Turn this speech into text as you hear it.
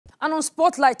And on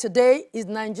Spotlight today is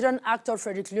Nigerian actor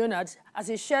Frederick Leonard, as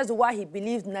he shares why he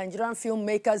believes Nigerian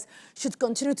filmmakers should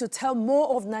continue to tell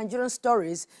more of Nigerian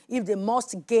stories if they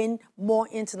must gain more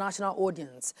international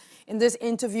audience. In this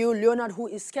interview, Leonard, who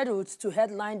is scheduled to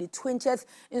headline the 20th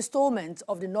installment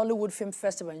of the Nollywood Film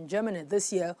Festival in Germany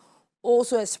this year,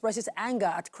 also expresses anger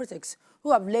at critics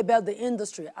who have labeled the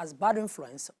industry as bad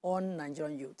influence on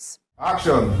Nigerian youths.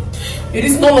 Action! It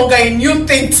is no longer a new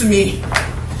thing to me.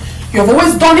 You have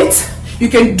always done it. You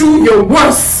can do your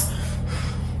worst.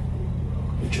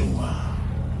 Ujunwa,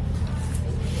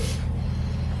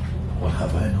 what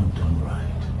have I not done right?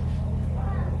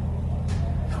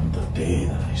 From the day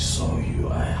that I saw you,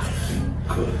 I have been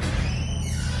good.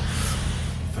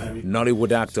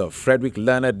 Nollywood actor Frederick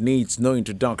Leonard needs no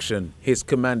introduction. His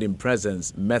commanding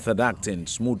presence, method acting,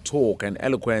 smooth talk and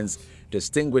eloquence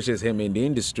distinguishes him in the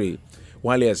industry.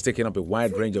 While he has taken up a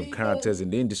wide range of characters in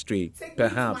the industry,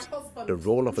 perhaps the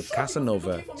role of a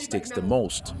Casanova sticks the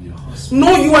most.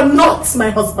 No, you are not my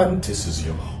husband. This is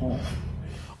your home.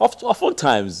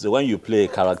 Oftentimes, when you play a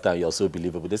character, you're so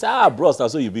believable. They say, bros,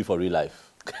 that's what you be for real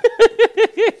life.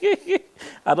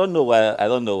 I don't know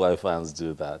why fans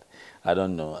do that. I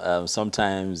don't know.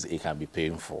 Sometimes it can be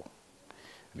painful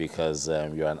because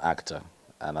you're an actor,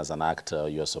 and as an actor,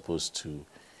 you're supposed to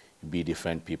be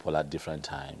different people at different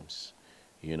times.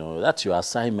 You know, that's your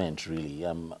assignment, really.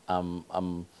 I'm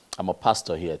a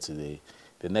pastor here today.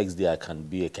 The next day I can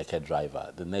be a keke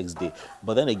driver. The next day,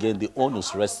 but then again, the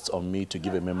onus rests on me to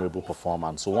give a memorable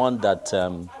performance, one that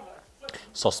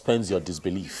suspends your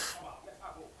disbelief.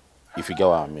 If you get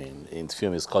what I mean. In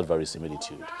film, it's called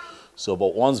verisimilitude. So,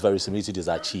 but once verisimilitude is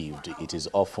achieved, it is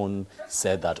often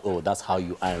said that, oh, that's how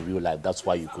you are in real life. That's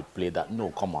why you could play that. No,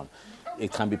 come on.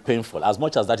 It can be painful, as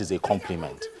much as that is a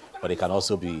compliment, but it can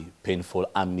also be painful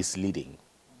and misleading.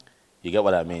 You get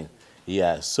what I mean?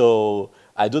 Yeah, so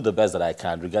I do the best that I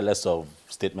can, regardless of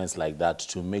statements like that,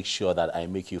 to make sure that I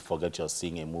make you forget you're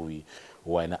seeing a movie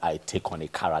when I take on a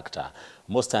character.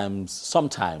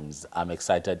 Sometimes I'm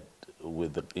excited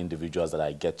with the individuals that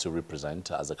I get to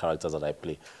represent as the characters that I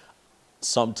play.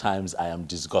 Sometimes I am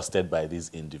disgusted by these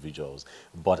individuals,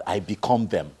 but I become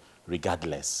them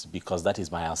regardless, because that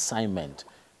is my assignment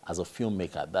as a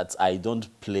filmmaker. That I don't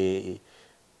play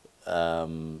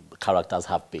characters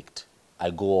half-baked. I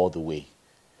go all the way.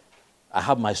 I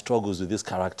have my struggles with these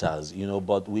characters, you know,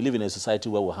 but we live in a society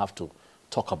where we have to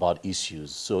talk about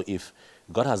issues. So if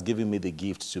God has given me the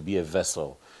gift to be a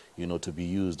vessel, you know, to be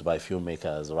used by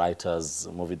filmmakers, writers,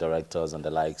 movie directors, and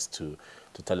the likes to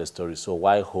tell a story, so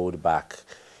why hold back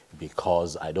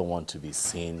because I don't want to be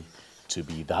seen to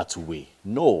be that way?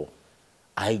 No,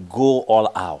 I go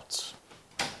all out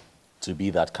to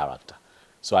be that character.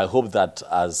 So I hope that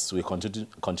as we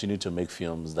continue to make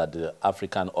films, that the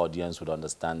African audience would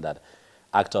understand that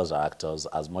actors are actors,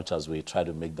 as much as we try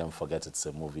to make them forget it's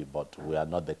a movie, but we are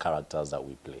not the characters that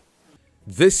we play.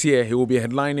 This year, he will be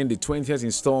headlining the 20th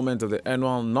installment of the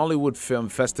annual Nollywood Film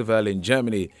Festival in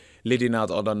Germany, leading out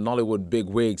other Nollywood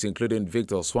bigwigs, including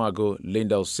Victor Swago,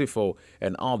 Linda Osifo,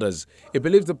 and others. He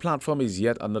believes the platform is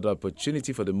yet another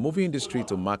opportunity for the movie industry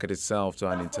to market itself to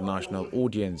an international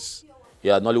audience.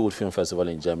 Yeah, Nollywood Film Festival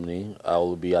in Germany. I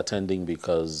will be attending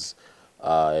because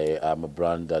I am a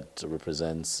brand that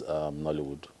represents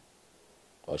Nollywood.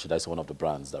 Or should I say one of the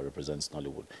brands that represents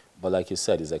Nollywood. But like you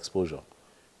said, it's exposure.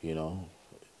 You know,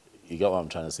 you get what I'm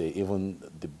trying to say. Even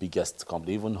the biggest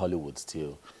company, even Hollywood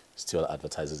still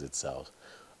advertises itself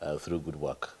through good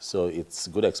work. So it's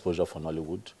good exposure for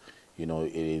Nollywood. You know,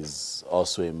 it is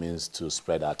also a means to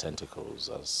spread our tentacles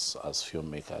as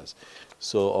filmmakers.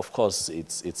 So of course,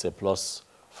 it's a plus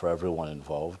for everyone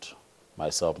involved,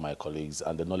 myself, my colleagues,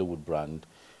 and the Nollywood brand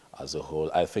as a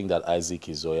whole. I think that Isaac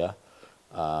Izoya,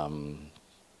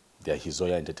 the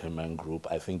Izoya Entertainment Group,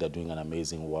 I think they're doing an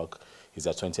amazing work. It's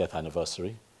their 20th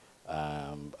anniversary.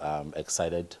 I'm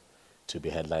excited to be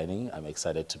headlining. I'm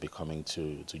excited to be coming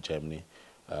to Germany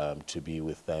to be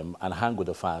with them and hang with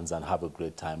the fans and have a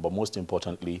great time. But most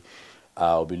importantly,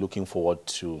 I'll be looking forward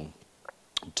to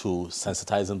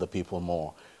sensitizing the people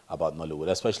more about Nollywood,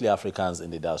 especially Africans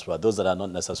in the diaspora, those that are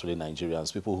not necessarily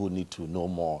Nigerians, people who need to know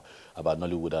more about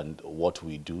Nollywood and what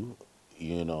we do,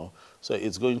 you know. So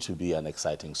it's going to be an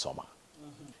exciting summer.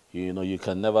 You know, you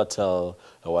can never tell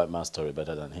a white man's story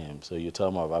better than him. So you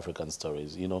tell more of African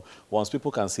stories. You know, once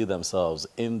people can see themselves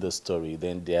in the story,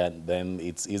 then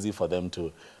it's easy for them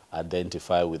to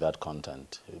identify with that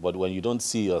content. But when you don't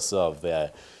see yourself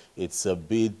there, it's a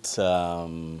bit,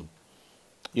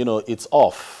 you know, it's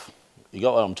off. You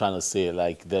get what I'm trying to say?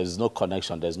 Like, there's no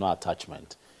connection, there's no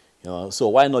attachment. You know, so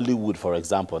why Nollywood, for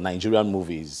example, Nigerian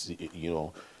movies, you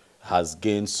know, has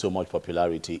gained so much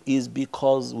popularity is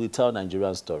because we tell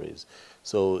Nigerian stories.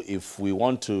 So if we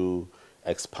want to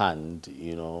expand,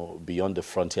 you know, beyond the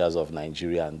frontiers of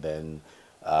Nigeria and then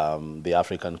the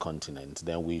African continent,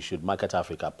 then we should market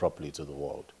Africa properly to the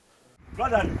world.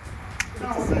 Brother,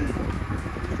 good to see you.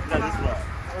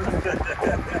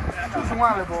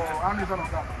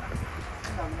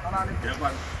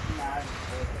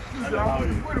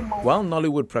 While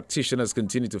Nollywood practitioners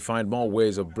continue to find more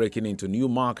ways of breaking into new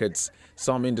markets,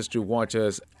 some industry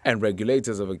watchers and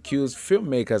regulators have accused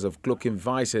filmmakers of cloaking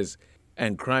vices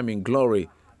and crime in glory,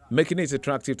 making it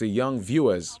attractive to young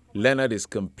viewers. Leonard is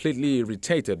completely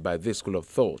irritated by this school of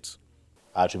thought.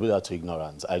 I attribute that to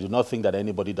ignorance. I do not think that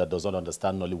anybody that does not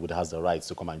understand Nollywood has the rights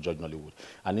to come and judge Nollywood.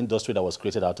 An industry that was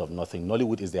created out of nothing.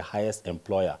 Nollywood is the highest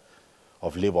employer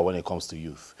of labor when it comes to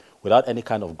youth, without any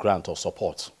kind of grant or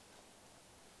support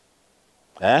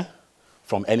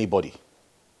from anybody,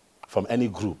 from any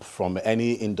group, from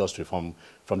any industry, from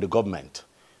the government.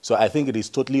 So I think it is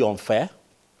totally unfair.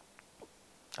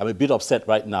 I'm a bit upset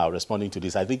right now responding to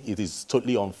this. I think it is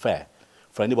totally unfair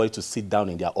for anybody to sit down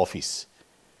in their office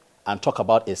and talk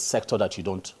about a sector that you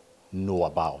don't know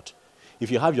about. If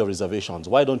you have your reservations,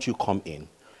 why don't you come in,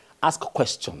 ask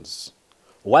questions?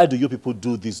 Why do you people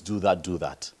do this, do that, do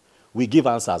that? We give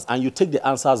answers, and you take the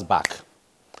answers back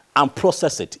and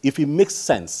process it. If it makes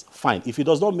sense, fine. If it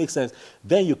does not make sense,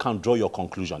 then you can draw your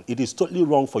conclusion. It is totally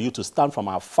wrong for you to stand from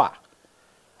afar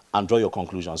and draw your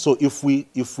conclusion. So if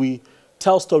we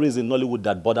tell stories in Nollywood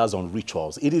that borders on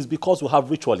rituals, it is because we have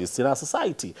ritualists in our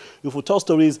society. If we tell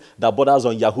stories that borders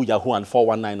on Yahoo and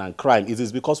 419 and crime, it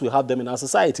is because we have them in our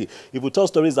society. If we tell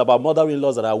stories about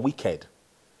mother-in-laws that are wicked,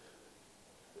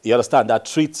 you understand, that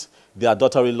treat their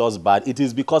daughter-in-laws bad, it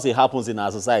is because it happens in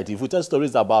our society. If we tell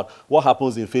stories about what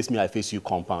happens in Face Me, I Face You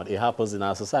compound, it happens in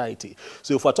our society.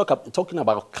 So if we're talking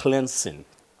about cleansing,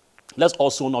 let's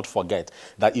also not forget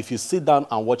that if you sit down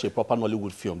and watch a proper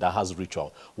Nollywood film that has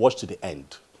ritual, watch to the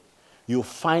end. You'll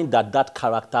find that that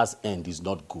character's end is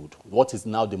not good. What is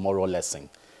now the moral lesson?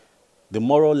 The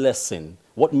moral lesson,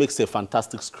 what makes a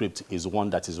fantastic script is one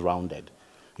that is rounded.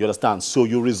 You understand? So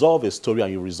you resolve a story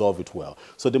and you resolve it well.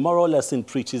 So the moral lesson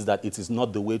preaches that it is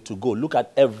not the way to go. Look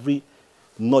at every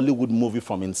Nollywood movie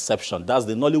from inception. That's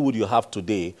the Nollywood you have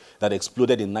today that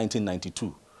exploded in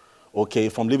 1992. Okay,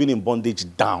 from living in bondage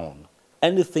down.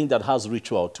 Anything that has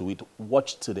ritual to it,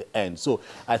 watch to the end. So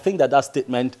I think that that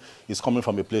statement is coming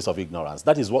from a place of ignorance.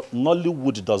 That is what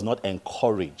Nollywood does not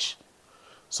encourage.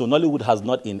 So Nollywood has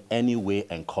not in any way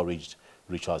encouraged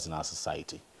rituals in our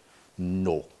society.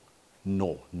 No.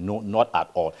 No, not at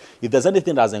all. If there's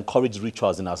anything that has encouraged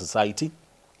rituals in our society,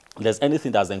 there's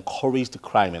anything that has encouraged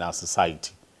crime in our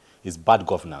society, it's bad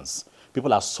governance.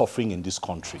 People are suffering in this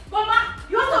country. Mama,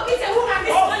 you want to kiss a woman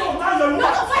this morning? You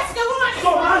want to fight the woman this morning? So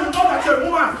now you know that you're a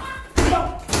woman.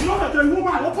 You know that you're a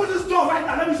woman. Open this door right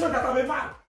now. Let me show that I'm a man.